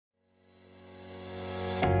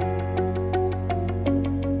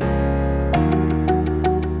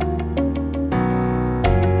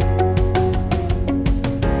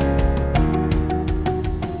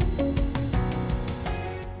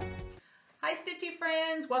Stitchy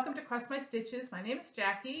friends, welcome to Cross My Stitches. My name is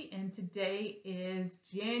Jackie and today is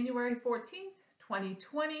January 14th,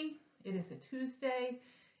 2020. It is a Tuesday.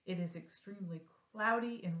 It is extremely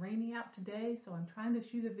cloudy and rainy out today, so I'm trying to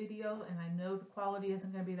shoot a video and I know the quality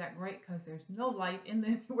isn't going to be that great because there's no light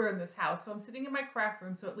anywhere in this house. So I'm sitting in my craft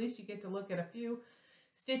room, so at least you get to look at a few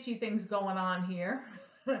stitchy things going on here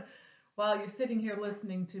while you're sitting here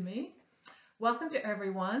listening to me. Welcome to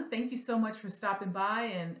everyone. Thank you so much for stopping by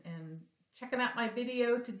and checking out my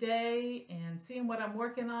video today and seeing what I'm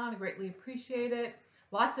working on. I greatly appreciate it.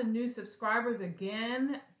 Lots of new subscribers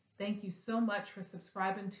again. Thank you so much for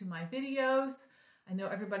subscribing to my videos. I know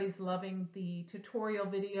everybody's loving the tutorial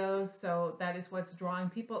videos, so that is what's drawing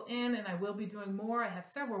people in, and I will be doing more. I have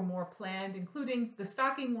several more planned, including the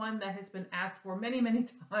stocking one that has been asked for many, many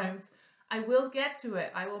times. I will get to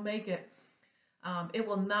it. I will make it. It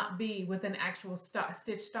will not be with an actual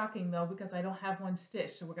stitch stocking though, because I don't have one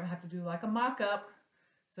stitched. So we're going to have to do like a mock-up.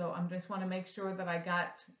 So I just want to make sure that I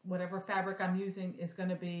got whatever fabric I'm using is going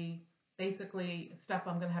to be basically stuff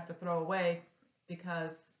I'm going to have to throw away,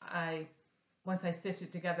 because once I stitch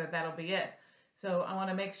it together, that'll be it. So I want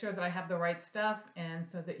to make sure that I have the right stuff, and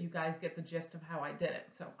so that you guys get the gist of how I did it.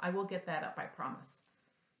 So I will get that up, I promise.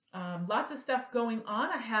 Lots of stuff going on.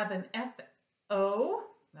 I have an FO.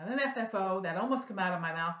 Not an FFO, that almost came out of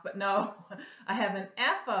my mouth, but no, I have an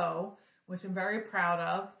FO, which I'm very proud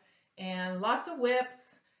of, and lots of whips,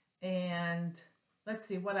 and let's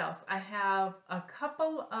see, what else? I have a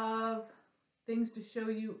couple of things to show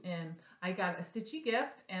you in. I got a Stitchy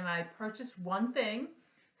gift, and I purchased one thing.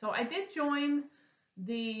 So I did join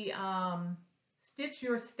the Stitch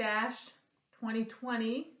Your Stash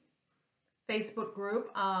 2020 Facebook group.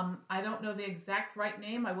 I don't know the exact right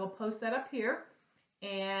name. I will post that up here.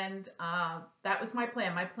 And that was my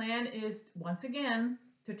plan. My plan is, once again,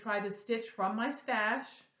 to try to stitch from my stash.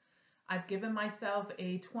 I've given myself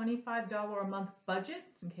a $25 a month budget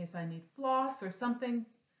in case I need floss or something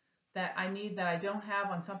that I need that I don't have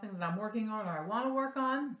on something that I'm working on or I want to work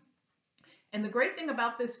on. And the great thing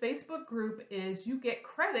about this Facebook group is you get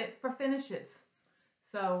credit for finishes.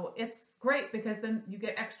 So it's great because then you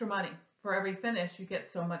get extra money. For every finish, you get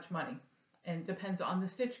so much money. And it depends on the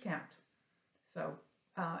stitch count. So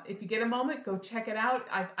if you get a moment, go check it out.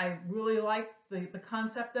 I really like the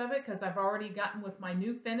concept of it because I've already gotten with my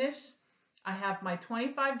new finish. I have my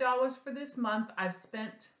 $25 for this month. I've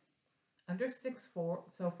spent under $6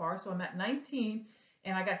 so far, so I'm at $19,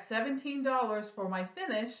 and I got $17 for my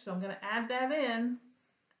finish. So I'm going to add that in.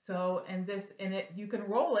 So you can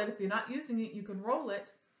roll it if you're not using it. You can roll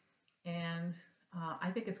it, and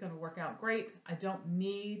I think it's going to work out great. I don't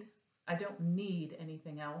need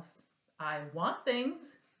anything else. I want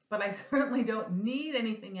things, but I certainly don't need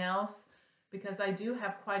anything else because I do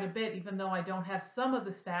have quite a bit, even though I don't have some of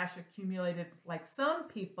the stash accumulated like some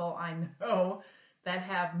people I know that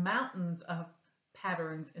have mountains of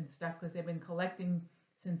patterns and stuff because they've been collecting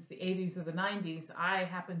since the 80s or the 90s. I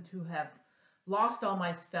happen to have lost all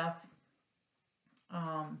my stuff,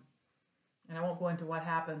 and I won't go into what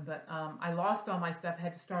happened, but I lost all my stuff,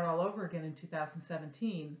 had to start all over again in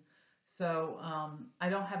 2017. So I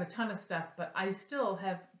don't have a ton of stuff, but I still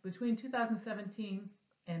have, between 2017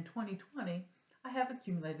 and 2020, I have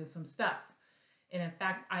accumulated some stuff. And in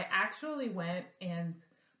fact, I actually went and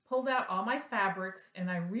pulled out all my fabrics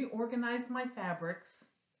and I reorganized my fabrics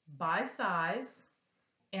by size.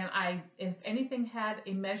 And if anything had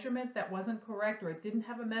a measurement that wasn't correct or it didn't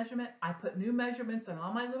have a measurement, I put new measurements on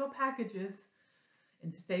all my little packages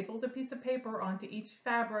and stapled a piece of paper onto each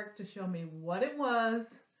fabric to show me what it was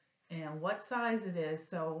and what size it is.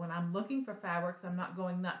 So when I'm looking for fabrics, I'm not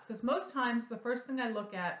going nuts, because most times the first thing I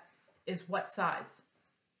look at is what size.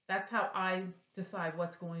 That's how I decide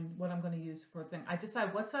what I'm going to use for a thing. I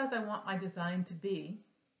decide what size I want my design to be,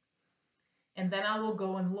 and then I will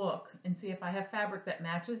go and look and see if I have fabric that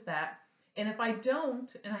matches that. And if I don't,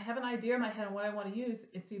 and I have an idea in my head on what I want to use,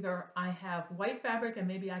 it's either I have white fabric and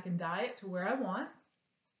maybe I can dye it to where I want,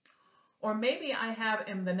 or maybe I have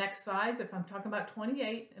in the next size, if I'm talking about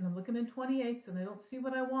 28 and I'm looking in 28s and I don't see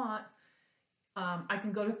what I want, I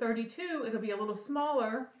can go to 32. It'll be a little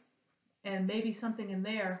smaller and maybe something in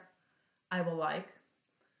there I will like.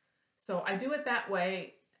 So I do it that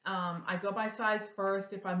way. I go by size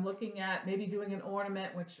first. If I'm looking at maybe doing an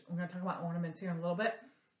ornament, which we're going to talk about ornaments here in a little bit,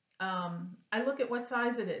 I look at what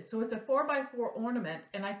size it is. So it's a 4x4 ornament,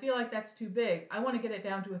 and I feel like that's too big. I want to get it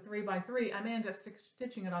down to a 3x3. I may end up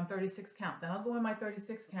stitching it on 36 count. Then I'll go in my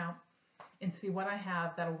 36 count and see what I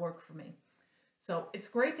have that'll work for me. So it's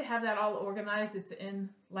great to have that all organized. It's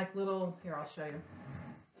in like little, here, I'll show you.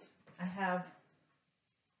 I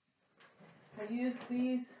use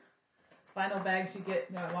these flannel bags you get,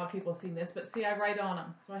 you know, a lot of people have seen this, but see, I write on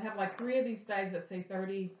them. So I have like 3 of these bags that say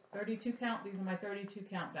 32 count. These are my 32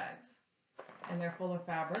 count bags. And they're full of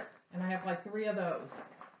fabric. And I have like 3 of those.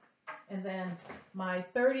 And then my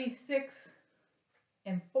 36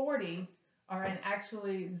 and 40 are in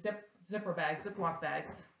actually zipper bags, Ziploc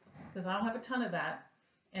bags, because I don't have a ton of that.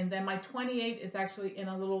 And then my 28 is actually in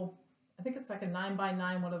a little, I think it's like a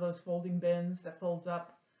 9x9, one of those folding bins that folds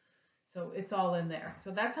up. So it's all in there.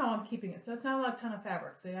 So that's how I'm keeping it. So it's not a ton of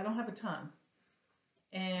fabric. See, I don't have a ton.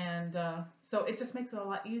 And so it just makes it a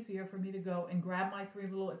lot easier for me to go and grab my 3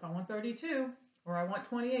 little, if I want 32 or I want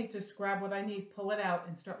 28, just grab what I need, pull it out,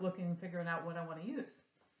 and start looking and figuring out what I want to use.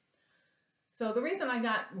 So the reason I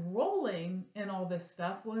got rolling in all this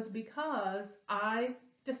stuff was because I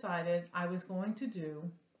decided I was going to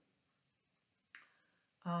do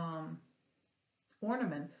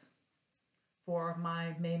ornaments for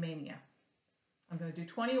my May Mania. I'm going to do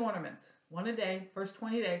 20 ornaments, 1 a day. First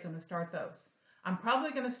 20 days, I'm going to start those. I'm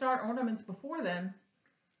probably going to start ornaments before then,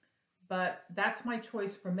 but that's my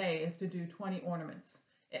choice for May, is to do 20 ornaments.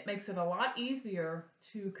 It makes it a lot easier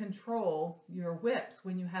to control your whips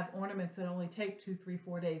when you have ornaments that only take 2, 3,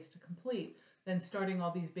 4 days to complete than starting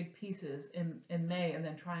all these big pieces in May and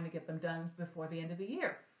then trying to get them done before the end of the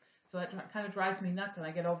year. So that kind of drives me nuts and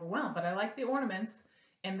I get overwhelmed. But I like the ornaments,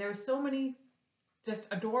 and there's so many just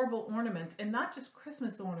adorable ornaments, and not just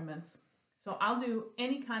Christmas ornaments. So I'll do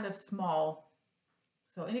any kind of small.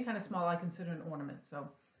 So any kind of small I consider an ornament. So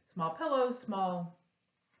small pillows, small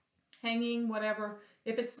hanging, whatever.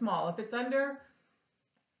 If it's small, if it's under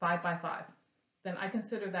 5 by 5, then I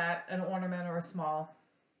consider that an ornament or a small.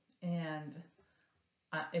 And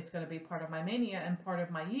it's going to be part of my mania and part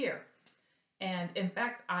of my year. And in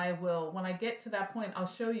fact, I will, when I get to that point, I'll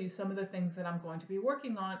show you some of the things that I'm going to be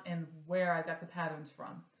working on and where I got the patterns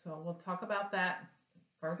from. So we'll talk about that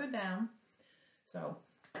further down. So,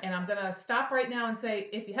 and I'm going to stop right now and say,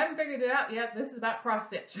 if you haven't figured it out yet, this is about cross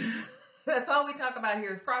stitch. That's all we talk about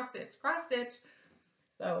here is cross stitch, cross stitch.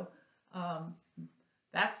 So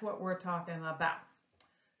that's what we're talking about.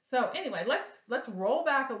 So anyway, let's roll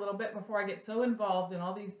back a little bit before I get so involved in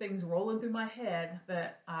all these things rolling through my head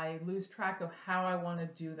that I lose track of how I want to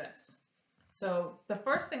do this. So the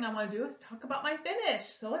first thing I want to do is talk about my finish.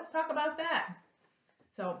 So let's talk about that.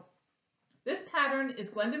 So this pattern is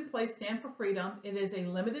Glendon Place Stand for Freedom. It is a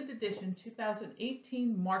limited edition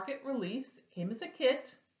 2018 market release. It came as a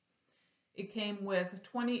kit. It came with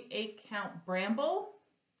 28 count bramble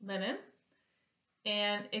linen,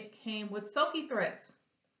 and it came with sulky threads.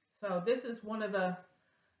 So this is one of the,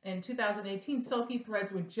 in 2018, sulky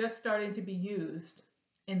threads were just starting to be used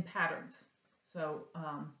in patterns. So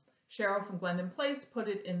Cheryl from Glendon Place put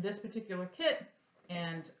it in this particular kit,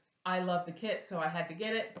 and I love the kit, so I had to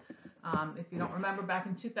get it. If you don't remember, back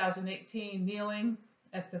in 2018, kneeling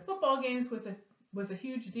at the football games was a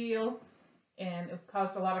huge deal, and it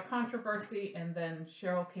caused a lot of controversy, and then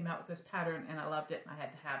Cheryl came out with this pattern, and I loved it, and I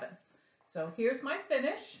had to have it. So here's my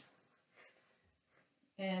finish.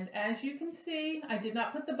 And as you can see, I did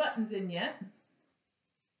not put the buttons in yet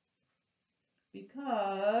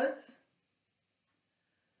because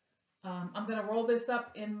I'm going to roll this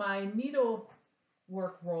up in my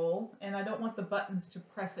needlework roll, and I don't want the buttons to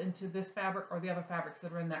press into this fabric or the other fabrics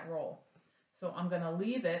that are in that roll. So I'm going to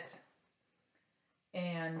leave it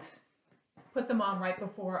and put them on right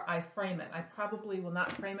before I frame it. I probably will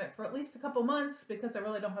not frame it for at least a couple months because I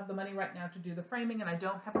really don't have the money right now to do the framing, and I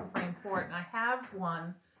don't have a frame for it. And I have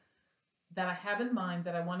one that I have in mind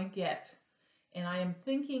that I want to get, and I am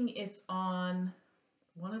thinking it's on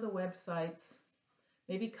one of the websites,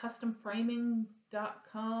 maybe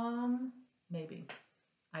customframing.com, maybe.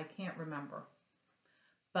 I can't remember.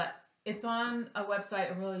 But it's on a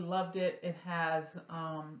website. I really loved it. It has,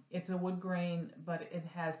 it's a wood grain, but it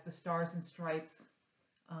has the stars and stripes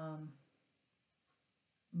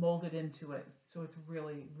molded into it. So it's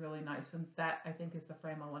really, really nice. And that, I think, is the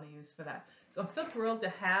frame I want to use for that. So I'm so thrilled to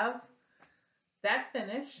have that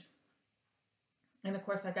finish. And of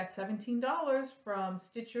course, I got $17 from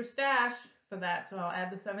Stitch Your Stash for that. So I'll add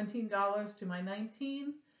the $17 to my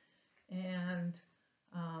 $19. And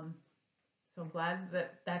so I'm glad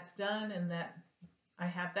that that's done and that I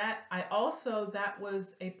have that. I also, that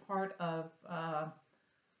was a part of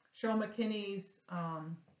Cheryl McKinney's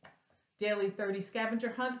Daily 30 scavenger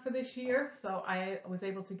hunt for this year. So I was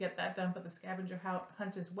able to get that done for the scavenger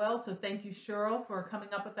hunt as well. So thank you, Cheryl, for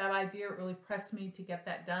coming up with that idea. It really pressed me to get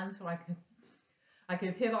that done so I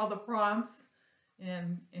could hit all the prompts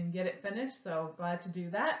and get it finished. So glad to do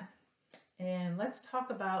that. And let's talk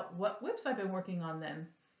about what whips I've been working on then.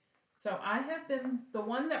 So I have been, the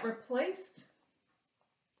one that replaced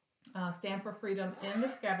Stand for Freedom in the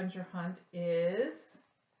scavenger hunt is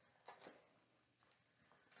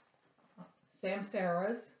Sam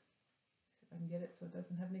Sarah's. See if I can get it so it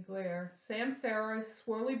doesn't have any glare. Sam Sarah's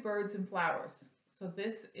Swirly Birds and Flowers. So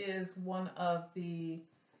this is one of the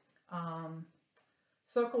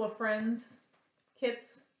Circle of Friends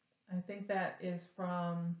kits. I think that is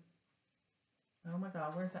from, oh my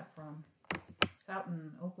God, where's that from? It's out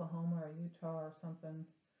in Oklahoma or Utah or something.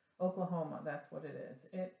 Oklahoma, that's what it is.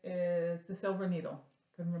 It is the Silver Needle.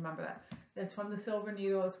 Couldn't remember that. It's from the Silver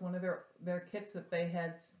Needle. It's one of their kits that they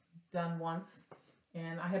had done once.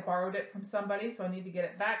 And I had borrowed it from somebody, so I need to get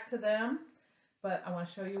it back to them. But I want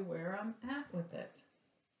to show you where I'm at with it.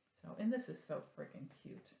 So, and this is so freaking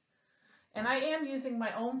cute. And I am using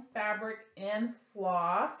my own fabric and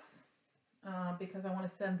floss because I want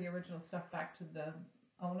to send the original stuff back to the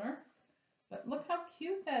owner. But look how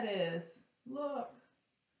cute that is. Look.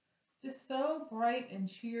 Just so bright and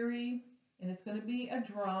cheery. And it's going to be a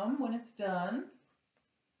drum when it's done.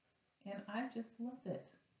 And I just love it.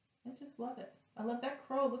 I just love it. I love that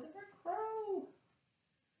crow. Look at that crow.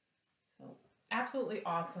 So absolutely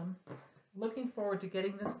awesome. Looking forward to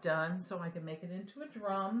getting this done so I can make it into a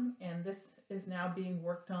drum. And this is now being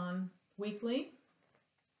worked on weekly.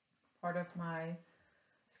 Part of my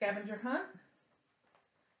scavenger hunt.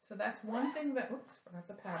 So that's one thing that, oops, forgot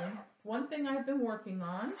the pattern. One thing I've been working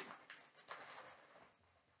on.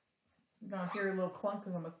 You're going to hear a little clunk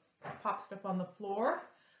because I'm going to pop stuff on the floor.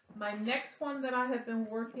 My next one that I have been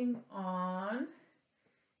working on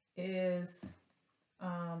is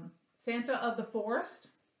Santa of the Forest.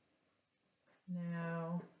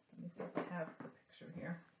 Now, let me see if I have the picture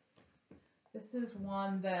here. This is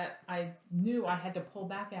one that I knew I had to pull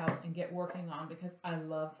back out and get working on because I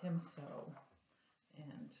love him so.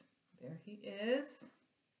 And there he is.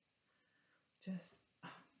 Just, oh,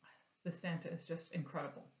 the Santa is just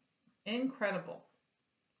incredible. Incredible.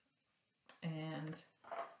 And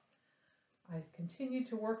I continue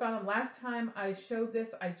to work on him. Last time I showed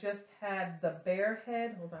this, I just had the bear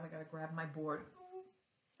head. Hold on, I gotta grab my board.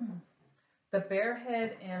 The bear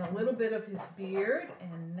head and a little bit of his beard.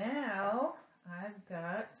 And now I've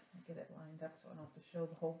got, get it lined up so I don't have to show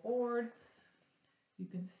the whole board. You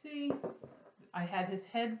can see I had his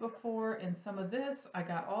head before and some of this. I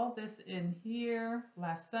got all this in here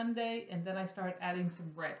last Sunday, and then I started adding some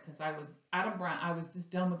red because I was out of brown. I was just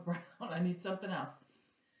done with brown. I need something else.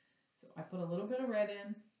 So I put a little bit of red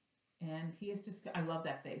in, and he is just, I love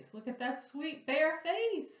that face. Look at that sweet bear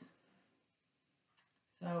face.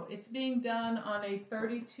 So it's being done on a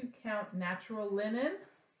 32 count natural linen.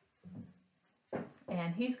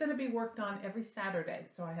 And he's going to be worked on every Saturday.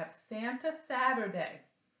 So I have Santa Saturday.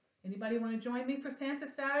 Anybody want to join me for Santa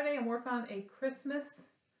Saturday and work on a Christmas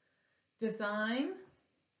design?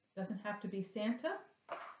 Doesn't have to be Santa,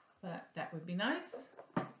 but that would be nice.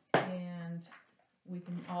 And we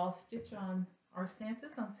can all stitch on our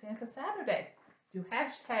Santas on Santa Saturday. Do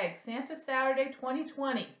hashtag Santa Saturday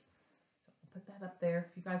 2020. So I'll put that up there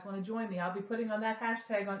if you guys want to join me. I'll be putting on that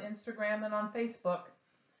hashtag on Instagram and on Facebook.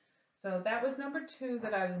 So that was number 2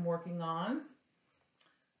 that I've been working on.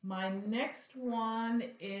 My next one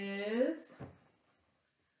is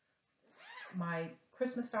my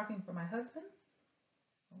Christmas stocking for my husband.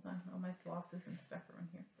 Hold on, all my flosses and stuff are in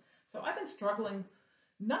here. So I've been struggling,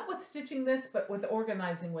 not with stitching this, but with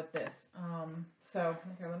organizing with this. So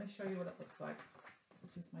here, let me show you what it looks like.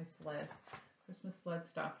 This is my sled, Christmas sled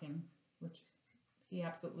stocking, which he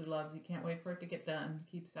absolutely loves. He can't wait for it to get done.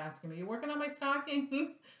 He keeps asking me, "You working on my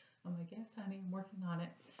stocking?" I'm like, "Yes, honey, I'm working on it."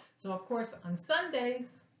 So of course on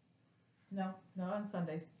Sundays, no, not on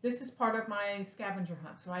Sundays. This is part of my scavenger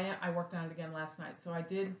hunt. So I worked on it again last night. So I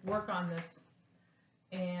did work on this.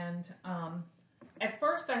 And at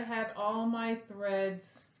first I had all my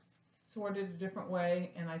threads sorted a different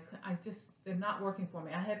way. And I just, they're not working for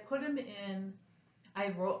me. I had put them in,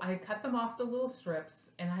 I cut them off the little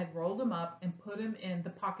strips. And I had rolled them up and put them in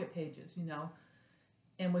the pocket pages, you know.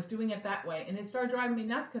 And was doing it that way. And it started driving me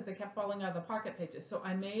nuts because they kept falling out of the pocket pages. So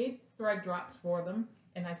I made thread drops for them.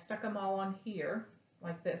 And I stuck them all on here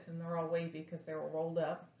like this, and they're all wavy because they were rolled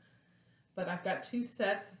up. But I've got 2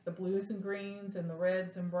 sets, the blues and greens and the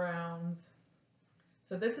reds and browns.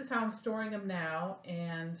 So this is how I'm storing them now,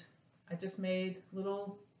 and I just made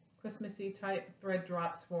little Christmassy type thread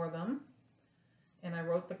drops for them. And I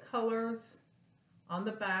wrote the colors on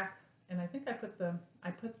the back, and I think I put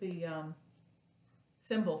the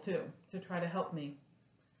symbol too to try to help me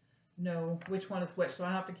know which one is which, so I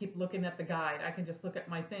don't have to keep looking at the guide. I can just look at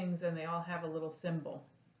my things and they all have a little symbol.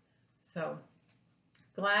 So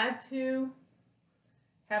glad to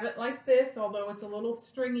have it like this, although it's a little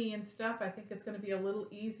stringy and stuff. I think it's going to be a little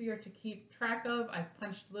easier to keep track of. I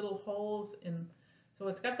punched little holes in, so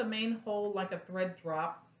it's got the main hole like a thread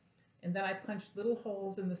drop, and then I punched little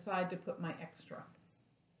holes in the side to put my extra.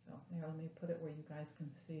 So there, let me put it where you guys can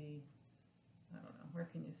see. I don't know, where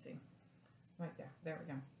can you see? Right there, there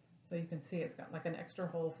we go. So you can see it's got like an extra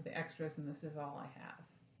hole for the extras, and this is all I have.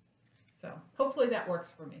 So hopefully that works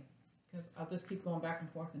for me, because I'll just keep going back and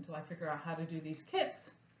forth until I figure out how to do these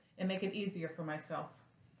kits and make it easier for myself.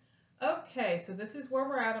 Okay, so this is where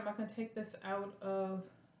we're at. I'm not going to take this out of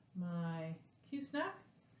my Q-snap,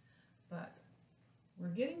 but we're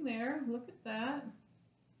getting there. Look at that.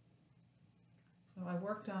 So I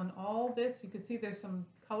worked on all this. You can see there's some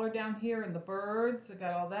color down here in the birds. I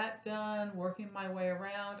got all that done, working my way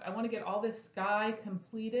around. I want to get all this sky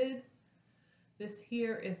completed. This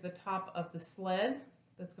here is the top of the sled.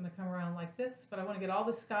 That's going to come around like this, but I want to get all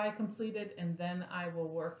the sky completed, and then I will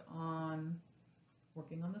work on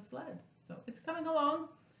working on the sled. So it's coming along.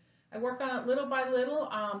 I work on it little by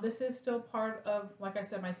little. This is still part of, like I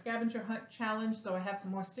said, my scavenger hunt challenge, so I have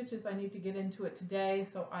some more stitches I need to get into it today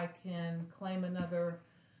so I can claim another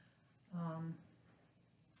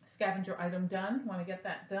scavenger item done. Want to get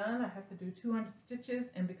that done, I have to do 200 stitches,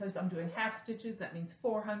 and because I'm doing half stitches, that means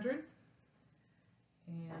 400,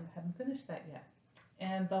 and I haven't finished that yet.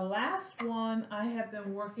 And the last one I have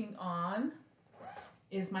been working on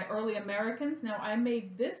is my Early Americans. Now I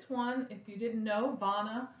made this one, if you didn't know,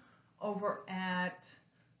 Vanna over at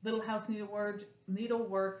Little House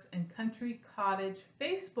Needleworks and Country Cottage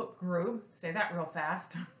Facebook group, say that real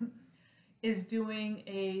fast, is doing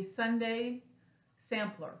a Sunday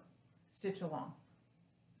sampler stitch along.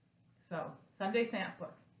 So Sunday sampler.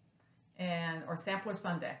 Or Sampler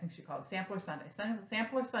Sunday, I think she called it Sampler Sunday.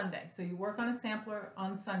 Sampler Sunday. So you work on a sampler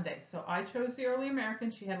on Sundays. So I chose the Early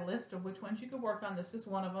American. She had a list of which ones you could work on. This is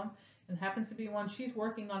one of them, and happens to be one she's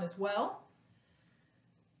working on as well,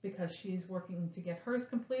 because she's working to get hers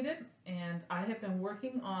completed. And I have been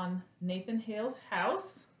working on Nathan Hale's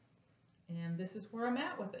house, and this is where I'm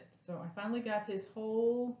at with it. So I finally got his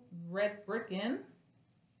whole red brick in,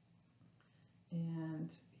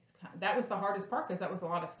 and that was the hardest part, because that was a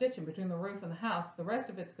lot of stitching between the roof and the house. The rest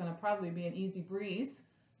of it's going to probably be an easy breeze.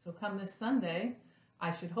 So come this Sunday,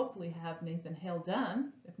 I should hopefully have Nathan Hale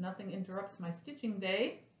done, if nothing interrupts my stitching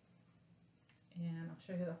day. And I'll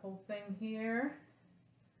show you the whole thing here.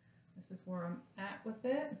 This is where I'm at with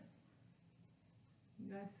it.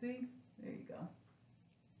 You guys see? There you go.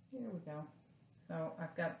 Here we go. So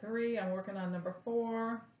I've got 3. I'm working on number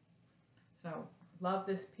 4. So love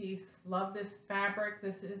this piece, love this fabric.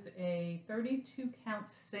 This is a 32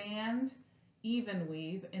 count sand even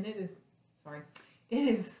weave, and it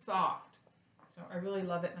is soft. So I really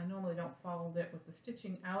love it, and I normally don't fold it with the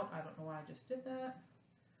stitching out. I don't know why I just did that.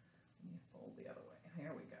 Let me fold the other way.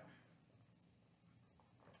 Here we go.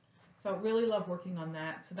 So really love working on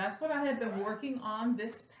that. So that's what I have been working on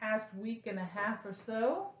this past week and a half or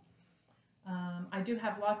so. I do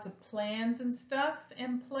have lots of plans and stuff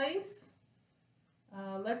in place.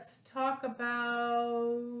 Let's talk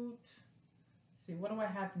about, let's see, what do I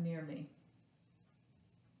have near me?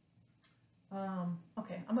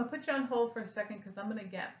 Okay, I'm going to put you on hold for a second, because I'm going to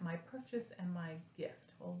get my purchase and my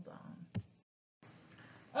gift. Hold on.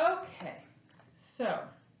 Okay, so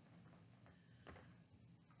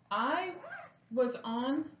I was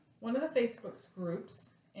on one of the Facebook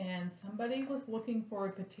groups, and somebody was looking for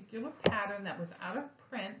a particular pattern that was out of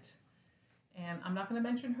print. And I'm not going to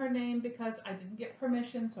mention her name because I didn't get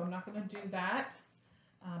permission, so I'm not going to do that.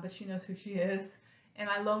 But she knows who she is. And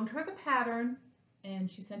I loaned her the pattern,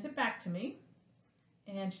 and she sent it back to me.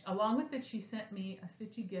 And along with it, she sent me a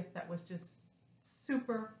stitchy gift that was just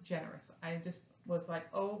super generous. I just was like,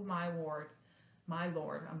 oh my word, my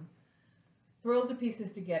lord. I'm thrilled to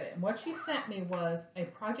pieces to get it. And what she sent me was a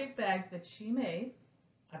project bag that she made.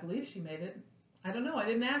 I believe she made it. I don't know, I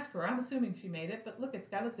didn't ask her. I'm assuming she made it, but look, it's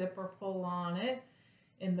got a zipper pull on it.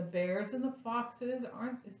 And the bears and the foxes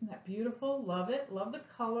isn't that beautiful? Love it, love the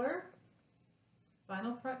color.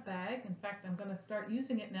 Vinyl front bag. In fact, I'm going to start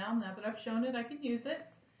using it now. Now that I've shown it, I can use it.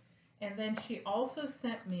 And then she also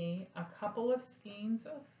sent me a couple of skeins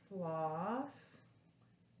of floss.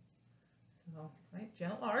 So, right,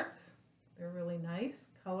 Gentle Arts. They're really nice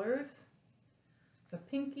colors. It's a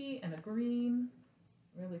pinky and a green.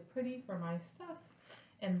 Really pretty for my stuff.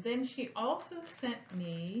 And then she also sent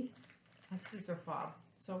me a scissor fob.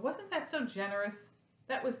 So wasn't that so generous?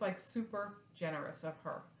 That was like super generous of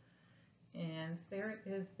her. And there it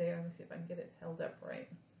is there. Let me see if I can get it held up right.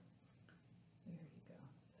 There you go.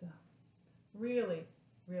 So really,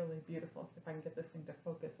 really beautiful. See if I can get this thing to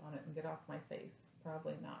focus on it and get off my face.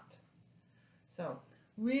 Probably not. So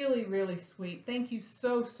really, really sweet. Thank you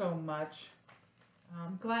so, so much.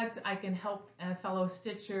 I'm glad I can help a fellow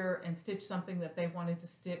stitcher and stitch something that they wanted to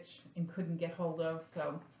stitch and couldn't get hold of.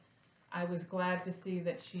 So I was glad to see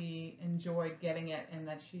that she enjoyed getting it, and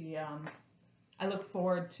that she, I look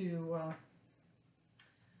forward to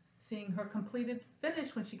seeing her completed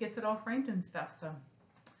finish when she gets it all framed and stuff. So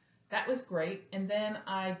that was great. And then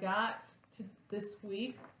I got to this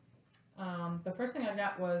week, the first thing I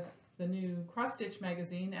got was the new Cross Stitch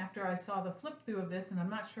magazine after I saw the flip through of this, and I'm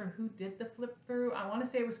not sure who did the flip through. I want to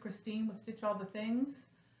say it was Christine with Stitch All the Things.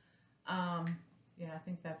 Yeah, I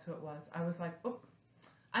think that's who it was. I was like, oh,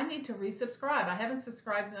 I need to resubscribe. I haven't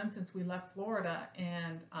subscribed to them since we left Florida,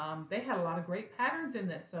 and they had a lot of great patterns in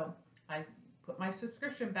this, so I put my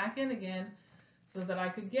subscription back in again so that I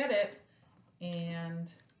could get it. And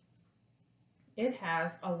it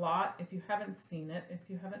has a lot. If you haven't seen it, if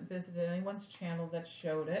you haven't visited anyone's channel that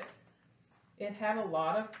showed it, it had a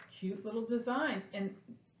lot of cute little designs and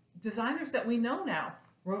designers that we know now.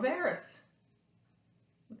 Roveris.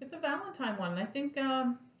 Look at the Valentine one. I think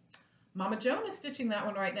Mama Joan is stitching that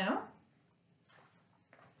one right now.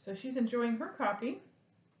 So she's enjoying her copy.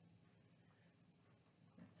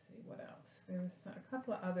 Let's see what else. There's a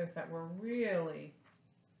couple of others that were really,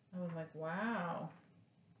 I was like, wow.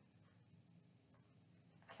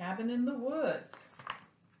 Cabin in the Woods.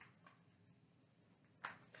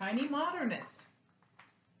 Tiny Modernist.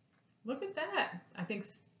 Look at that. I think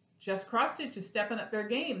Just Cross Stitch is stepping up their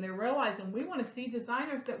game. They're realizing we want to see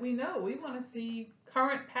designers that we know. We want to see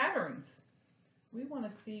current patterns. We want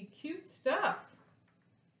to see cute stuff.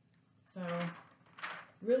 So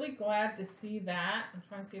really glad to see that. I'm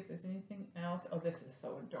trying to see if there's anything else. Oh, this is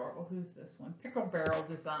so adorable. Who's this one? Pickle Barrel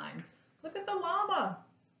Designs. Look at the llama.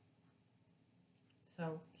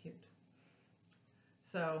 So cute.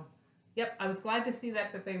 So, yep, I was glad to see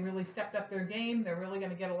that they really stepped up their game. They're really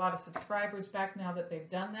going to get a lot of subscribers back now that they've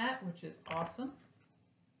done that, which is awesome.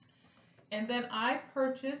 And then I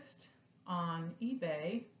purchased on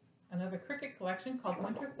eBay another Cricut collection called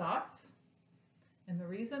Winter Thoughts. And the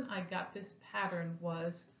reason I got this pattern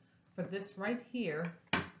was for this right here,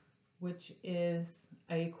 which is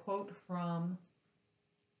a quote from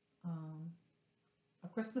A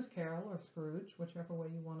Christmas Carol or Scrooge, whichever way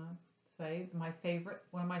you want to say.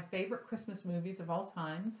 One of my favorite Christmas movies of all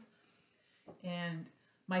times. And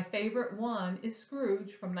my favorite one is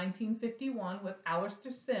Scrooge from 1951 with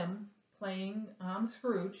Alistair Sim playing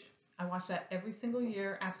Scrooge. I watch that every single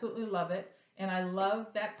year, absolutely love it. And I love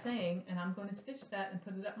that saying, and I'm going to stitch that and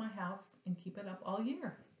put it up my house and keep it up all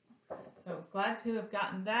year. So glad to have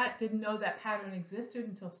gotten that. Didn't know that pattern existed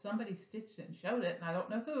until somebody stitched it and showed it, and I don't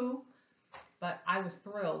know who, but I was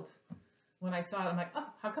thrilled when I saw it. I'm like, oh,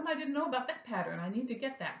 how come I didn't know about that pattern? I need to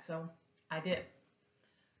get that. So I did.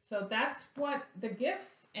 So that's what the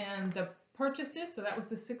gifts and the purchases. So that was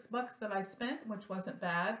the $6 that I spent, which wasn't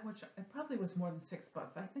bad, which it probably was more than $6.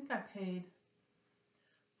 I think I paid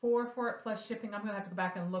 $4 for it plus shipping. I'm going to have to go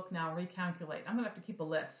back and look now, recalculate. I'm going to have to keep a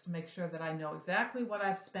list to make sure that I know exactly what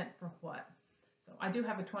I've spent for what. So I do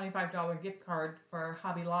have a $25 gift card for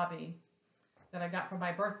Hobby Lobby that I got for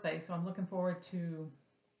my birthday, so I'm looking forward to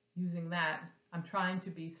using that. I'm trying to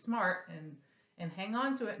be smart and hang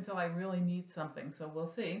on to it until I really need something, so we'll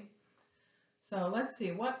see. So let's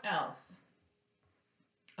see, what else?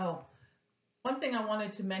 Oh, one thing I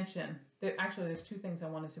wanted to mention, actually there's two things I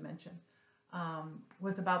wanted to mention,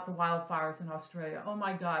 was about the wildfires in Australia. Oh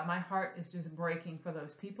my God, my heart is just breaking for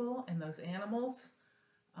those people and those animals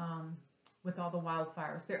with all the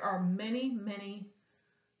wildfires. There are many, many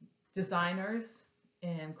designers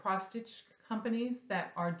and cross-stitch companies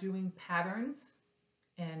that are doing patterns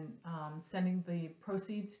and sending the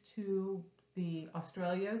proceeds to the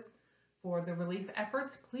Australias for the relief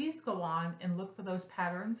efforts. Please go on and look for those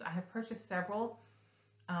patterns. I have purchased several,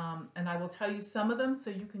 and I will tell you some of them so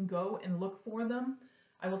you can go and look for them.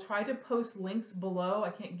 I will try to post links below.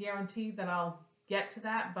 I can't guarantee that I'll get to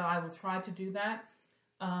that, but I will try to do that.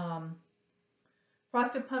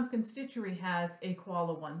 Frosted Pumpkin Stitchery has a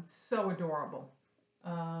koala one, so adorable.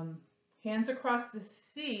 Hands Across the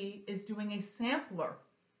Sea is doing a sampler,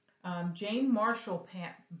 Jane Marshall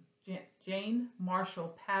pattern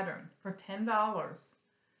for $10,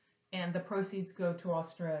 and the proceeds go to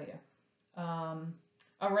Australia.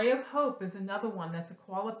 Array of Hope is another one that's a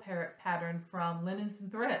koala parrot pattern from Linens and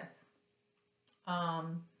Threads.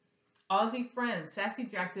 Aussie Friends, Sassy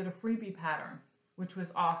Jack did a freebie pattern, which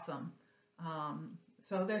was awesome.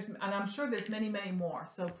 So there's, and I'm sure there's many, many more.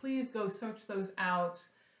 So please go search those out.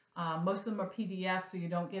 Most of them are PDFs, so you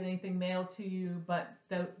don't get anything mailed to you, but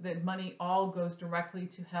the money all goes directly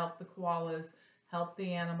to help the koalas, help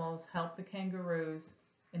the animals, help the kangaroos,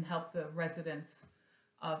 and help the residents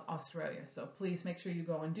of Australia. So please make sure you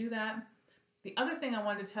go and do that. The other thing I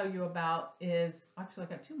wanted to tell you about is, actually I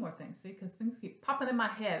got two more things, see, because things keep popping in my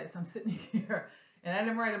head as I'm sitting here, and I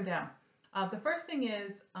didn't write them down. The first thing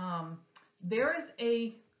is, there is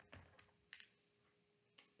a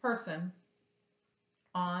person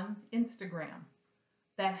on Instagram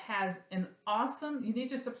that has an awesome, you need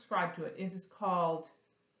to subscribe to it. It is called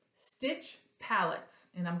Stitch Palettes,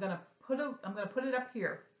 and I'm gonna put it up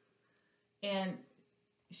here. And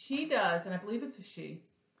she does, and I believe it's a she,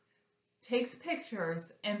 takes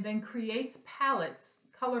pictures and then creates palettes,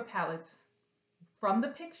 color palettes from the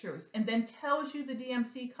pictures, and then tells you the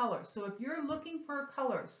DMC colors. So if you're looking for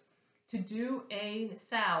colors to do a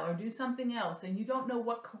sal or do something else and you don't know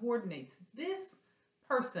what coordinates, this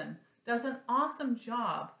person does an awesome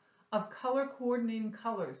job of color coordinating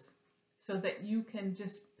colors so that you can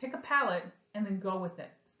just pick a palette and then go with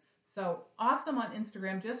it. So awesome on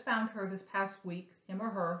Instagram. Just found her this past week, him or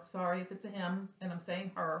her. Sorry if it's a him and I'm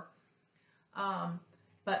saying her.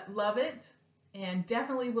 But love it and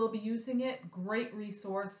definitely will be using it. Great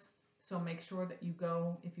resource. So make sure that you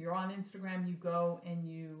go, if you're on Instagram, you go and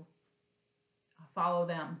you follow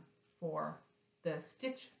them for the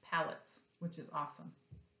Stitch Palettes, which is awesome.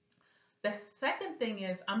 The second thing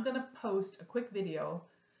is I'm going to post a quick video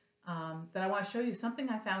that I want to show you something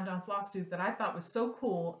I found on flosstube that I thought was so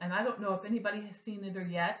cool, and I don't know if anybody has seen it or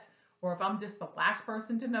yet, or if I'm just the last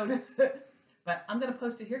person to notice it, but I'm going to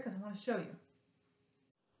post it here because I want to show you.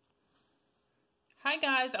 Hi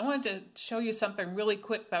guys, I wanted to show you something really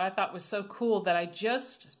quick that I thought was so cool that I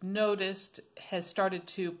just noticed has started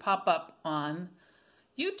to pop up on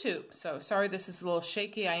YouTube. So sorry this is a little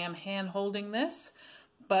shaky, I am hand holding this,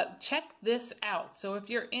 but check this out. So if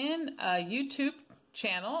you're in a YouTube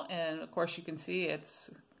channel, and of course you can see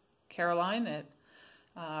it's Caroline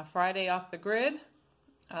at Friday Off the Grid.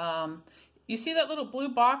 You see that little blue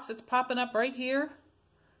box that's popping up right here?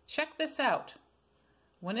 Check this out.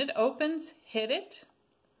 When it opens, hit it,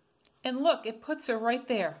 and look, it puts her right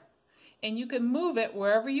there. And you can move it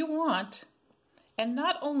wherever you want. And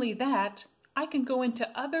not only that, I can go into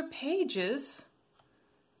other pages,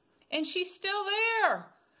 and she's still there.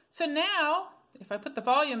 So now, if I put the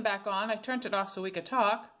volume back on, I turned it off so we could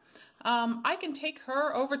talk, I can take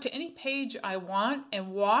her over to any page I want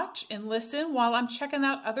and watch and listen while I'm checking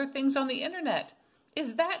out other things on the internet.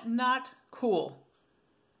 Is that not cool?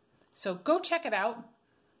 So go check it out.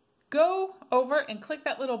 Go over and click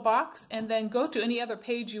that little box and then go to any other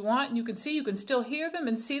page you want, and you can see, you can still hear them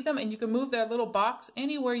and see them, and you can move their little box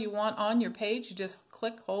anywhere you want on your page. You just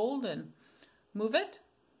click, hold, and move it.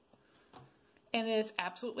 And it is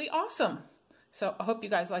absolutely awesome. So I hope you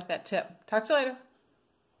guys like that tip. Talk to you later.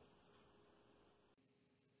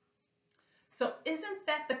 So isn't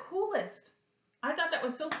that the coolest? I thought that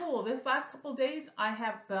was so cool. This last couple of days I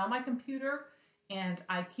have been on my computer and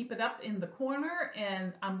I keep it up in the corner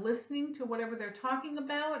and I'm listening to whatever they're talking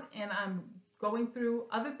about, and I'm going through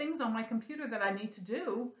other things on my computer that I need to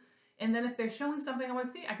do. And then if they're showing something I want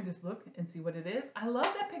to see, I can just look and see what it is. I love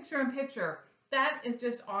that picture-in-picture. That is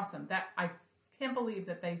just awesome. That I can't believe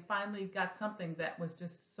that they finally got something that was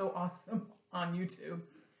just so awesome on YouTube.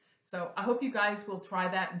 So I hope you guys will try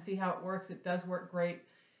that and see how it works. It does work great.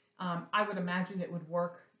 I would imagine it would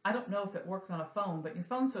work. I don't know if it worked on a phone, but your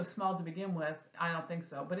phone's so small to begin with, I don't think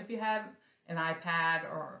so. But if you had an iPad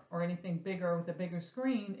or anything bigger with a bigger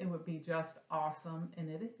screen, it would be just awesome, and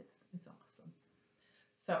it is. It's awesome.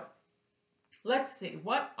 So let's see.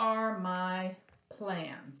 What are my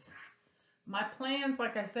plans? My plans,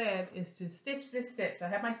 like I said, is to stitch this stitch. I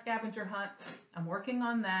have my scavenger hunt. I'm working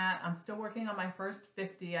on that. I'm still working on my first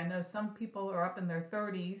 50. I know some people are up in their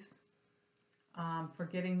 30s for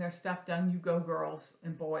getting their stuff done. You go, girls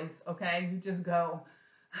and boys, okay? You just go.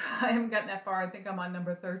 I haven't gotten that far. I think I'm on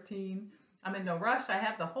number 13. I'm in no rush. I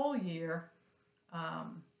have the whole year.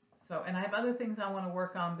 And I have other things I want to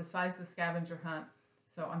work on besides the scavenger hunt.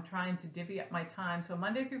 So I'm trying to divvy up my time. So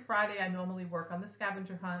Monday through Friday, I normally work on the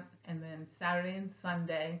scavenger hunt. And then Saturday and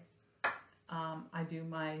Sunday, I do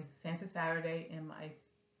my Santa Saturday and my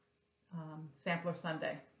Sampler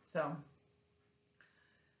Sunday. So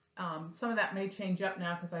some of that may change up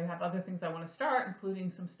now because I have other things I want to start,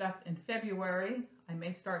 including some stuff in February. I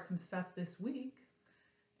may start some stuff this week.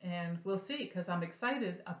 And we'll see, because I'm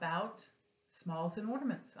excited about smalls and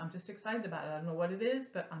ornaments. I'm just excited about it. I don't know what it is,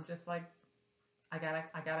 but I'm just like, I gotta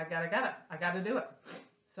do it.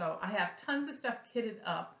 So I have tons of stuff kitted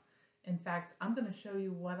up. In fact, I'm going to show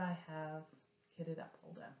you what I have kitted up.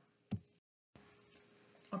 Hold on.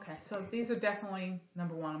 Okay, so these are definitely,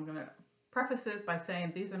 number one, I'm going to preface it by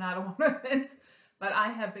saying these are not ornaments, But I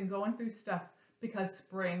have been going through stuff because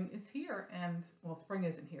spring is here, and well, spring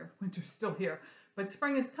isn't here, winter's still here, but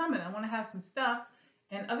spring is coming. I want to have some stuff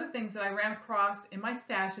and other things that I ran across in my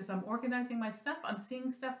stash. As I'm organizing my stuff, I'm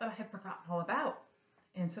seeing stuff that I had forgotten all about.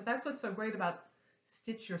 And so that's what's so great about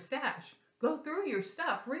Stitch Your Stash. Go through your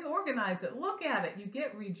stuff, reorganize it, look at it. You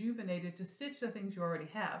get rejuvenated to stitch the things you already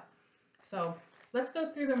have. So let's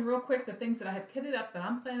go through them real quick, the things that I have kitted up that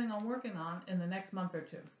I'm planning on working on in the next month or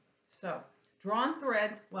two. So, drawn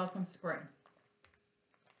thread, welcome spring.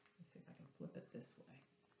 Let's see if I can flip it this way.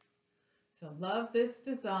 So love this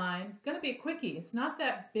design. It's going to be a quickie. It's not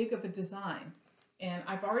that big of a design. And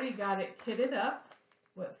I've already got it kitted up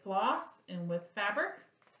with floss and with fabric.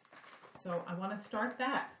 So I want to start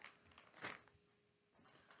that.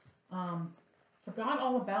 Forgot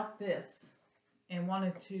all about this and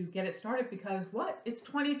wanted to get it started because what? It's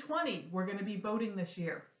 2020. We're going to be voting this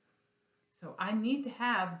year. So I need to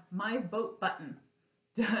have my vote button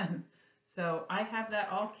done. So I have that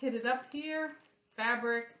all kitted up here.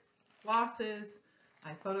 Fabric, flosses.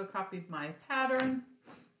 I photocopied my pattern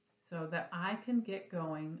so that I can get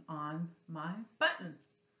going on my button.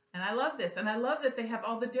 And I love this. And I love that they have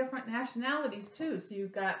all the different nationalities too. So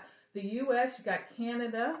you've got the US, you've got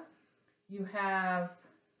Canada, you have,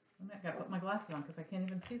 I gotta put my glasses on because I can't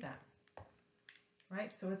even see that.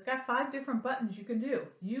 Right, so it's got 5 different buttons you can do.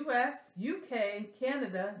 US, UK,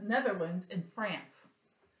 Canada, Netherlands, and France.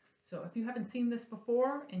 So if you haven't seen this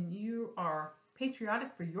before and you are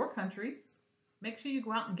patriotic for your country, make sure you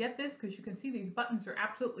go out and get this because you can see these buttons are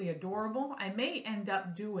absolutely adorable. I may end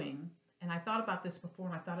up doing, and I thought about this before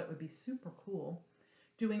and I thought it would be super cool,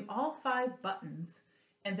 doing all 5 buttons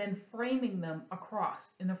and then framing them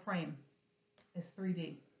across in a frame as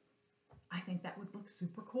 3D. I think that would look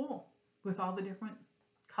super cool with all the different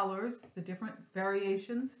colors, the different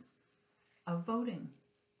variations of voting.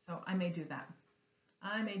 So I may do that.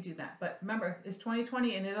 I may do that. But remember, it's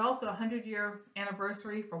 2020 and it's also a 100-year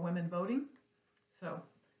anniversary for women voting. So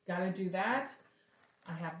got to do that.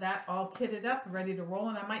 I have that all kitted up, ready to roll,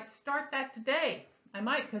 and I might start that today. I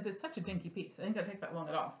might because it's such a dinky piece. I think it'll take that long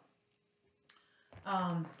at all.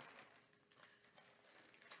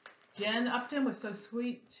 Jen Upton was so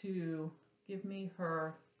sweet to give me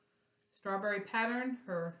her strawberry pattern,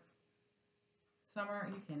 her summer,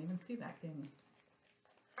 you can't even see that, can you?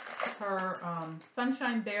 Her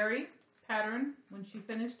sunshine berry pattern when she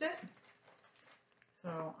finished it.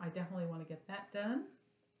 So I definitely want to get that done.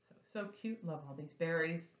 So cute, love all these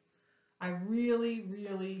berries. I really,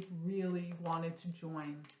 really, really wanted to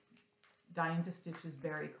join Dying to Stitch's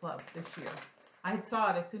Berry Club this year. I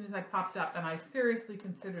saw it as soon as I popped up and I seriously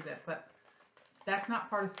considered it, but that's not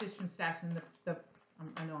part of Stitch and Stash. And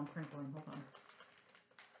I know I'm crinkling, hold on.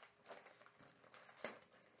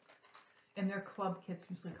 And their club kits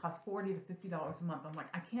usually cost $40 to $50 a month. I'm like,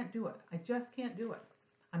 I can't do it. I just can't do it.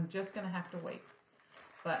 I'm just going to have to wait.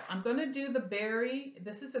 But I'm going to do the berry.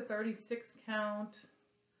 This is a 36 count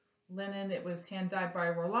linen. It was hand dyed by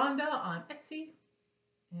Rolanda on Etsy.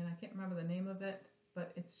 And I can't remember the name of it,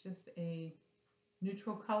 but it's just a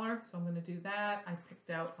neutral color. So I'm going to do that. I picked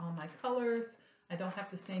out all my colors. I don't have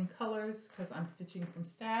the same colors because I'm stitching from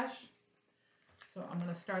Stash. So I'm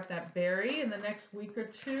going to start that berry in the next week or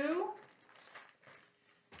two.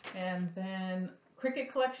 And then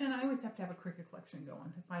Cricut collection. I always have to have a Cricut collection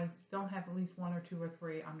going. If I don't have at least 1 or 2 or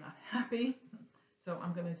 3, I'm not happy. So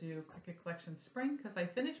I'm going to do Cricut collection spring because I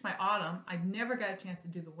finished my autumn. I never got a chance to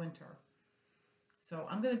do the winter. So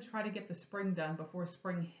I'm going to try to get the spring done before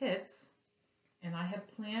spring hits. And I have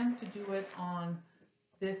planned to do it on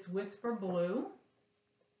this Whisper Blue,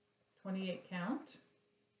 28 count.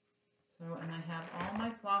 So, and I have all my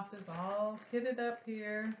flosses all kitted up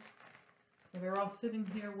here. So they're all sitting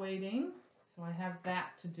here waiting. So I have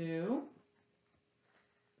that to do.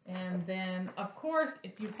 And then, of course,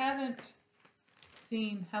 if you haven't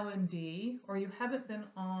seen Helen D, or you haven't been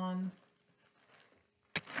on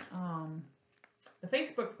the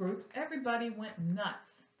Facebook groups, everybody went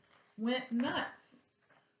nuts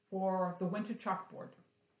for the winter chalkboard.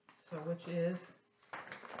 So, which is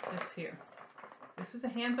this here. This is a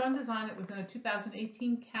hands-on design. It was in a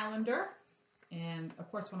 2018 calendar. And of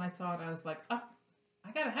course, when I saw it, I was like, oh,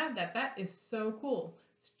 I gotta have that. That is so cool.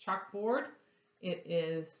 It's chalkboard. It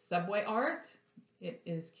is subway art. It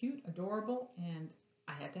is cute, adorable, and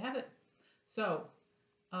I had to have it. So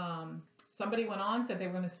somebody went on, said they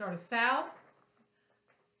were going to start a sale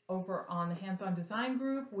over on the Hands-On Design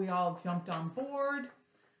group. We all jumped on board.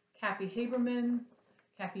 Kathy Haberman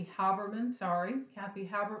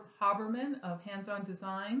of Hands-On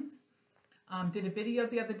Designs did a video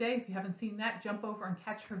the other day. If you haven't seen that, jump over and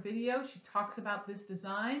catch her video. She talks about this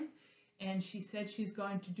design and she said she's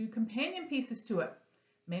going to do companion pieces to it.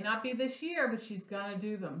 May not be this year, but she's gonna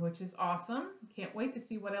do them, which is awesome. Can't wait to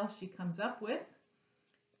see what else she comes up with.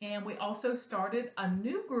 And we also started a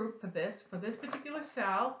new group for this particular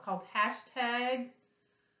sale called hashtag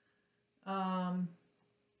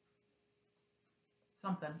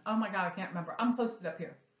something. Oh my God, I can't remember. I'm posted up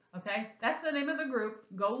here. Okay, that's the name of the group.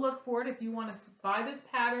 Go look for it. If you want to buy this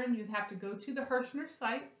pattern, you'd have to go to the Hirschner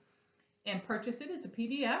site and purchase it. It's a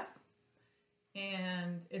PDF,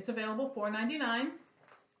 and it's available $4.99.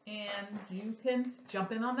 And you can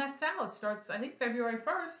jump in on that sale. It starts, I think, February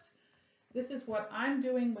 1st. This is what I'm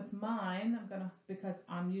doing with mine. Because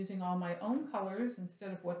I'm using all my own colors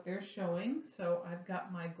instead of what they're showing. So I've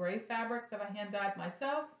got my gray fabric that I hand dyed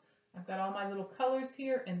myself. I've got all my little colors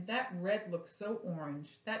here, and that red looks so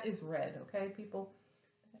orange. That is red, okay, people?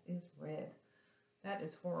 That is red. That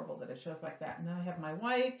is horrible that it shows like that. And then I have my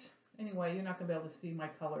white. Anyway, you're not going to be able to see my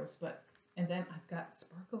colors, and then I've got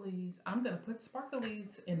sparklies. I'm going to put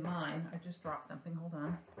sparklies in mine. I just dropped something. Hold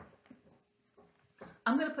on.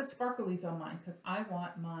 I'm going to put sparklies on mine because I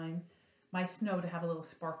want my snow to have a little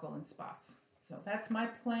sparkle in spots. So that's my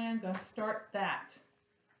plan. Going to start that.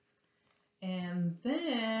 And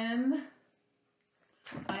then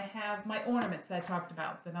I have my ornaments that I talked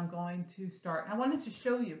about that I'm going to start. I wanted to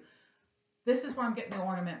show you. This is where I'm getting the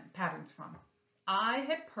ornament patterns from. I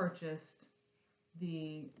had purchased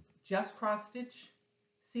the Just Cross Stitch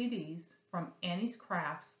CDs from Annie's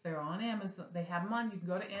Crafts. They're on Amazon. They have them on. You can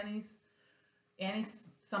go to Annie's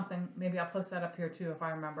something. Maybe I'll post that up here too if I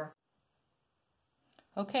remember.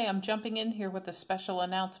 Okay, I'm jumping in here with a special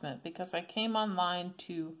announcement because I came online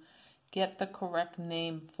to get the correct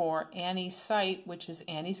name for Annie's site, which is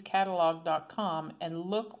anniescatalog.com, and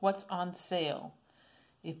look what's on sale.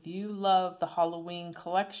 If you love the Halloween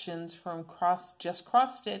collections from Just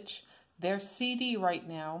Cross Stitch, their CD right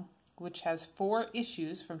now, which has 4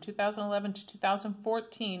 issues from 2011 to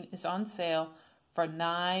 2014, is on sale for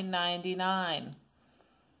 $9.99.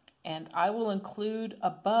 And I will include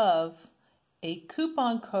above a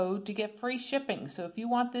coupon code to get free shipping. So if you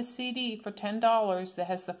want this CD for $10 that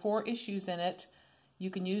has the 4 issues in it,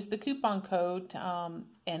 you can use the coupon code,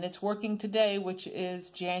 and it's working today, which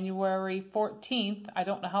is January 14th. I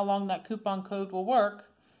don't know how long that coupon code will work,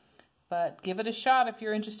 but give it a shot if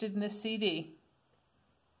you're interested in this CD.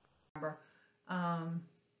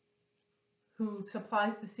 Who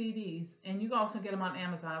supplies the CDs, and you can also get them on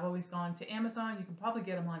Amazon. I've always gone to Amazon. You can probably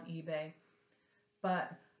get them on eBay,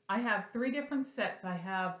 but I have 3 different sets. I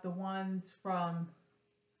have the ones from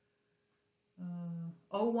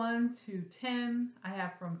 01 to 10. I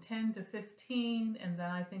have from 10 to 15, and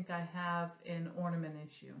then I think I have an ornament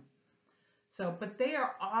issue. So, but they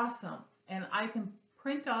are awesome, and I can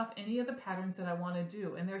print off any of the patterns that I want to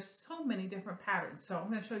do, and there's so many different patterns. So I'm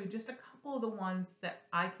going to show you just a couple of the ones that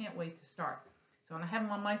I can't wait to start. So, and I have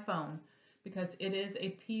them on my phone because it is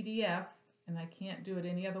a PDF, and I can't do it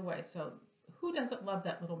any other way. So who doesn't love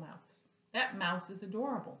that little mouse? That mouse is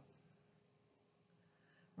adorable.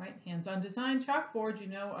 Right, hands-on design chalkboard. You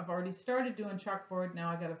know, I've already started doing chalkboard. Now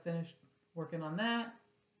I got to finish working on that.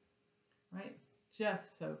 Right,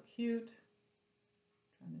 just so cute.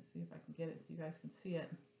 Trying to see if I can get it so you guys can see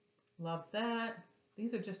it. Love that.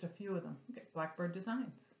 These are just a few of them. Okay, Blackbird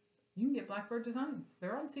Designs. You can get Blackbird Designs.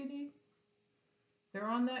 They're on CD. They're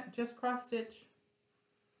on that Just Cross Stitch.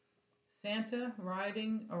 Santa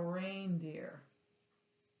riding a reindeer.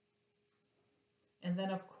 And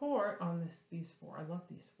then, of course, on these 4. I love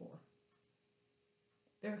these 4.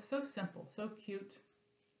 They're so simple, so cute.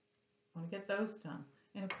 I want to get those done.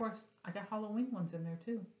 And, of course, I got Halloween ones in there,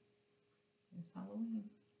 too. There's Halloween.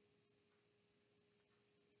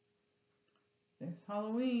 There's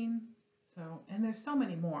Halloween. So, and there's so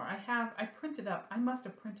many more. I printed up, I must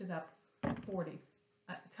have printed up 40.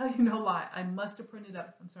 I tell you no lie, I must have printed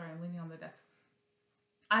up, I'm sorry, I'm leaning on the desk.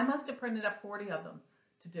 I must have printed up 40 of them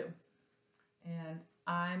to do. And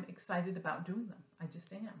I'm excited about doing them. I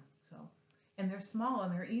just am. So, and they're small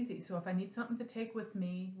and they're easy. So if I need something to take with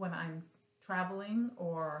me when I'm traveling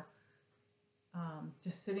or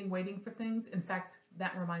just sitting waiting for things. In fact,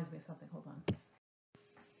 that reminds me of something. Hold on.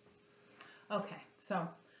 Okay, so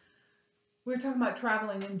we were talking about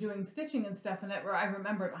traveling and doing stitching and stuff, and I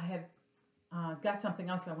remembered I had got something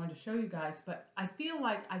else that I wanted to show you guys, but I feel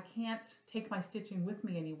like I can't take my stitching with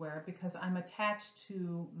me anywhere because I'm attached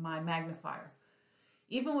to my magnifier.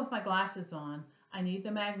 Even with my glasses on, I need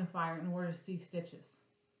the magnifier in order to see stitches.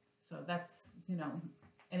 So that's, you know,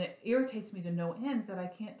 and it irritates me to no end that I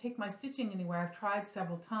can't take my stitching anywhere. I've tried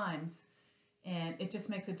several times and it just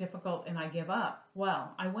makes it difficult and I give up.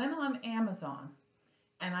 Well, I went on Amazon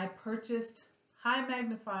and I purchased high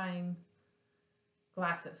magnifying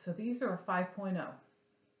glasses. So these are a 5.0.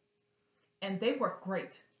 And they work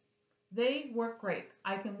great. They work great.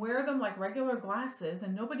 I can wear them like regular glasses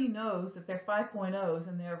and nobody knows that they're 5.0s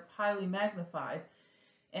and they're highly magnified.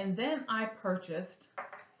 And then I purchased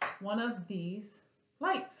one of these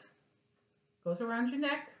lights. Goes around your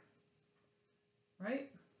neck, right?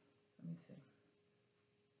 Let me see.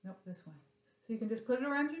 Nope, this way. So you can just put it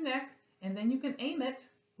around your neck and then you can aim it.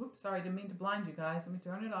 Whoops, sorry, didn't mean to blind you guys. Let me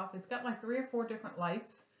turn it off. It's got like 3 or 4 different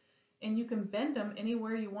lights and you can bend them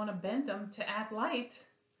anywhere you want to bend them to add light.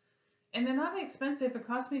 And they're not expensive. It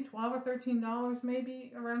cost me $12 or $13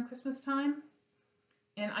 maybe around Christmas time.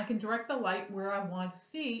 And I can direct the light where I want to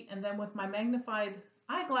see. And then with my magnified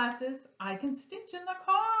eyeglasses, I can stitch in the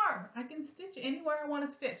car. I can stitch anywhere I want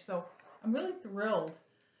to stitch. So I'm really thrilled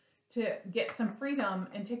to get some freedom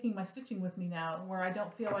and taking my stitching with me now where I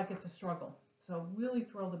don't feel like it's a struggle. So really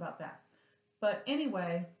thrilled about that. But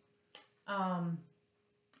anyway,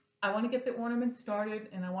 I want to get the ornaments started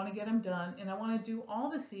and I want to get them done and I want to do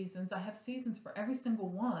all the seasons. I have seasons for every single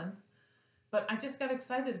one, but I just got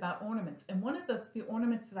excited about ornaments. And one of the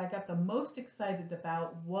ornaments that I got the most excited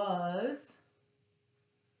about was,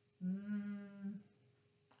 I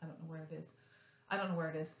don't know where it is. I don't know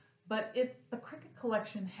where it is, but the Cricut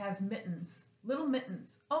collection has mittens, little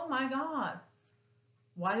mittens. Oh my God.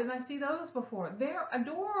 Why didn't I see those before? They're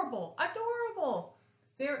adorable, adorable.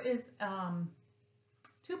 There is,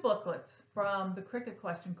 2 booklets from the Cricut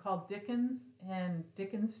collection called Dickens and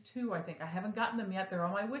Dickens 2, I think. I haven't gotten them yet. They're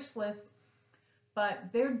on my wish list.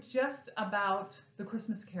 But they're just about the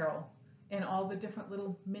Christmas Carol and all the different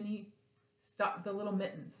little mini stuff, the little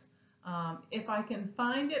mittens. If I can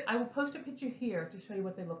find it, I will post a picture here to show you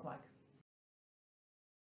what they look like.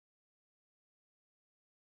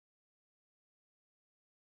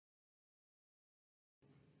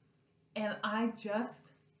 And I just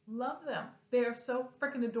love them. They are so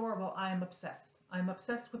freaking adorable. I am obsessed. I'm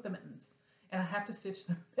obsessed with the mittens and I have to stitch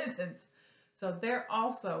the mittens. So they're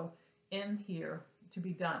also in here to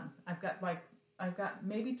be done. I've got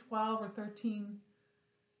maybe 12 or 13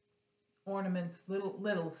 ornaments,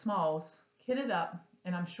 little smalls, kitted up,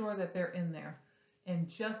 and I'm sure that they're in there and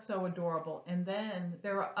just so adorable. And then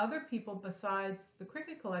there are other people besides the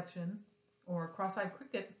Cricut collection or Cross-Eyed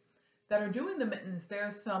Cricut that are doing the mittens.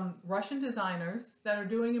 There's some Russian designers that are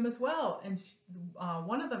doing them as well. And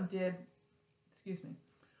one of them did,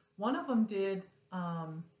 what's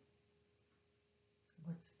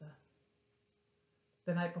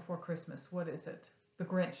the Night Before Christmas? What is it? The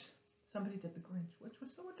Grinch. Somebody did the Grinch, which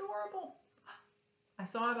was so adorable. I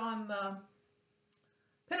saw it on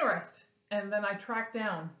Pinterest and then I tracked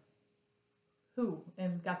down who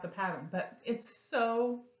and got the pattern. But it's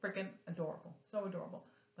so freaking adorable. So adorable.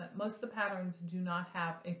 But most of the patterns do not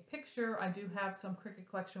have a picture. I do have some Cricut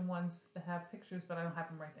collection ones that have pictures, but I don't have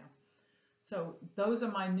them right now. So those are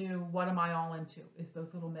my new, what am I all into, is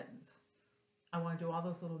those little mittens. I want to do all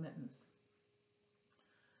those little mittens.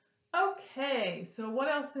 Okay, so what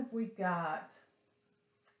else have we got?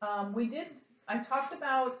 I talked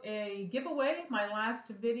about a giveaway, my last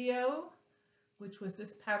video, which was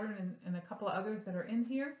this pattern and a couple of others that are in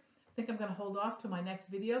here. I think I'm going to hold off to my next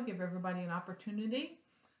video, give everybody an opportunity.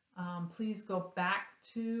 Please go back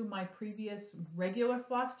to my previous regular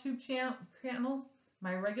flosstube channel,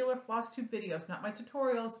 my regular flosstube videos, not my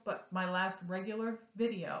tutorials, but my last regular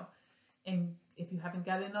video. And if you haven't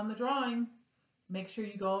got in on the drawing, make sure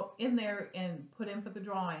you go in there and put in for the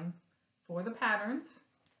drawing for the patterns.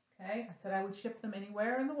 Okay, I said I would ship them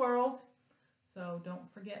anywhere in the world. So don't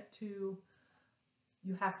forget to,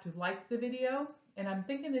 you have to like the video. And I'm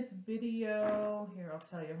thinking it's video, here I'll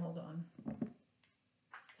tell you, hold on.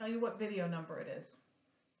 Tell you what video number it is.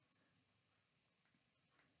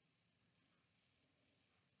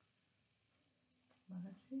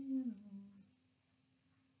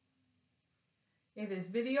 It is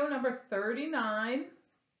video number 39,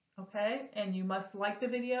 okay? And you must like the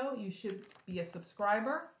video. You should be a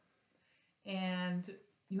subscriber. And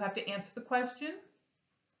you have to answer the question.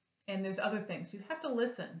 And there's other things. You have to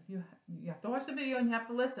listen. You have to watch the video and you have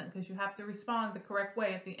to listen because you have to respond the correct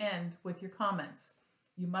way at the end with your comments.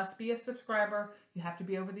 You must be a subscriber. You have to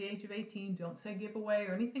be over the age of 18. Don't say giveaway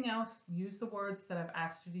or anything else. Use the words that I've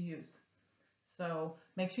asked you to use. So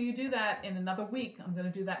make sure you do that. In another week, I'm going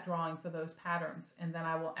to do that drawing for those patterns. And then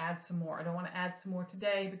I will add some more. I don't want to add some more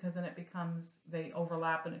today because then it becomes, they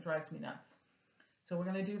overlap and it drives me nuts. So we're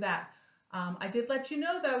going to do that. I did let you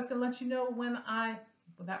know that I was going to let you know when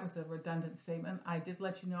well, that was a redundant statement. I did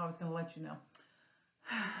let you know I was going to let you know.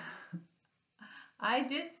 I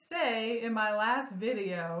did say in my last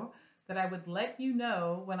video that I would let you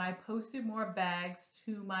know when I posted more bags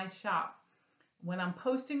to my shop. When I'm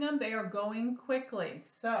posting them, they are going quickly.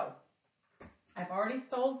 So I've already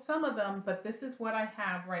sold some of them, but this is what I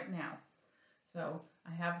have right now. So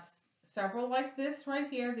I have several like this right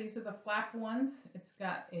here. These are the flap ones. It's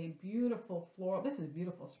got a beautiful floral, this is a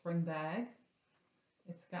beautiful spring bag.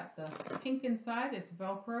 It's got the pink inside, it's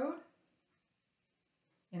Velcroed.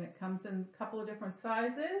 And it comes in a couple of different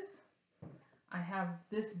sizes. I have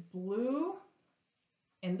this blue,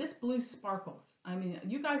 and this blue sparkles. I mean,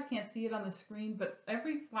 you guys can't see it on the screen, but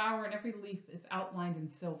every flower and every leaf is outlined in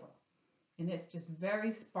silver. And it's just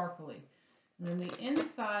very sparkly. And then the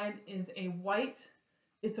inside is a white,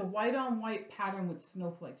 it's a white on white pattern with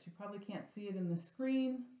snowflakes. You probably can't see it in the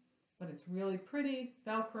screen, but it's really pretty.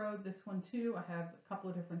 Velcroed, this one too. I have a couple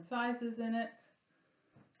of different sizes in it.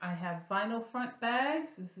 I have vinyl front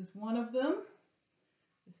bags. This is one of them.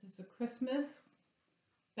 This is a Christmas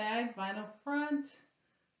bag, vinyl front.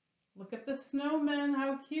 Look at the snowman,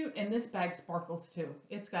 how cute. And this bag sparkles too.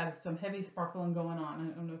 It's got some heavy sparkling going on.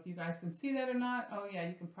 I don't know if you guys can see that or not. Oh yeah,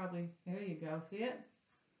 you can probably, there you go, see it?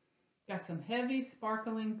 Got some heavy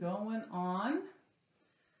sparkling going on.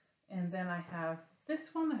 And then I have this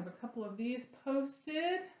one. I have a couple of these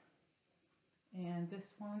posted. And this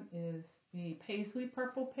one is the Paisley,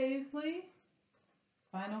 purple Paisley.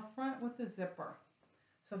 Vinyl front with the zipper.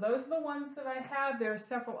 So those are the ones that I have. There are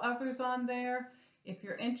several others on there. If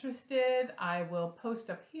you're interested, I will post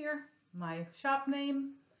up here my shop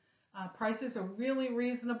name. Prices are really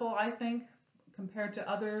reasonable, I think, compared to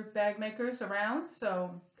other bag makers around.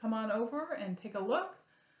 So come on over and take a look.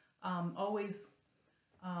 Always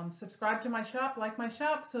subscribe to my shop, like my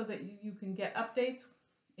shop, so that you can get updates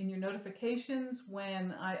in your notifications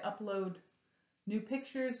when I upload new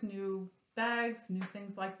pictures, new bags, new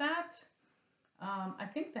things like that. I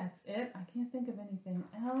think that's it. I can't think of anything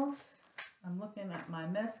else. I'm looking at my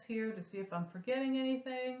mess here to see if I'm forgetting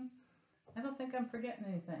anything. I don't think I'm forgetting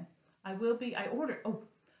anything. I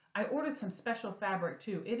ordered some special fabric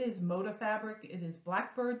too. It is Moda fabric. It is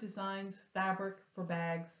Blackbird Designs fabric for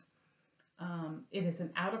bags. It is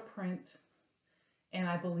an out of print, and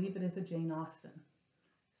I believe it is a Jane Austen.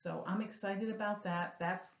 So I'm excited about that.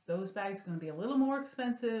 Those bags are going to be a little more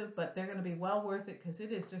expensive, but they're going to be well worth it because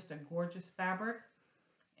it is just a gorgeous fabric,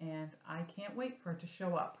 and I can't wait for it to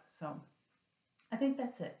show up. So I think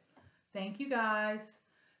that's it. Thank you guys.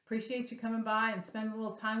 Appreciate you coming by and spending a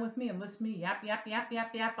little time with me and listen to me yap, yap, yap,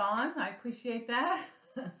 yap, yap on. I appreciate that.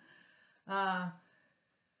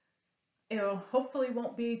 It hopefully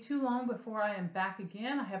won't be too long before I am back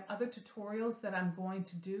again. I have other tutorials that I'm going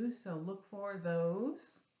to do, so look for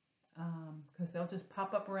those because they'll just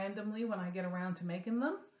pop up randomly when I get around to making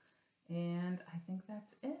them. And I think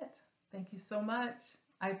that's it. Thank you so much.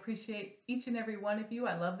 I appreciate each and every one of you.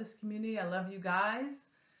 I love this community. I love you guys.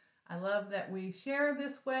 I love that we share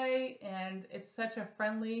this way, and it's such a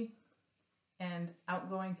friendly and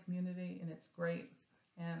outgoing community, and it's great.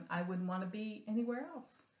 And I wouldn't want to be anywhere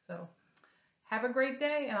else. So have a great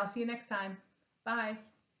day, and I'll see you next time. Bye.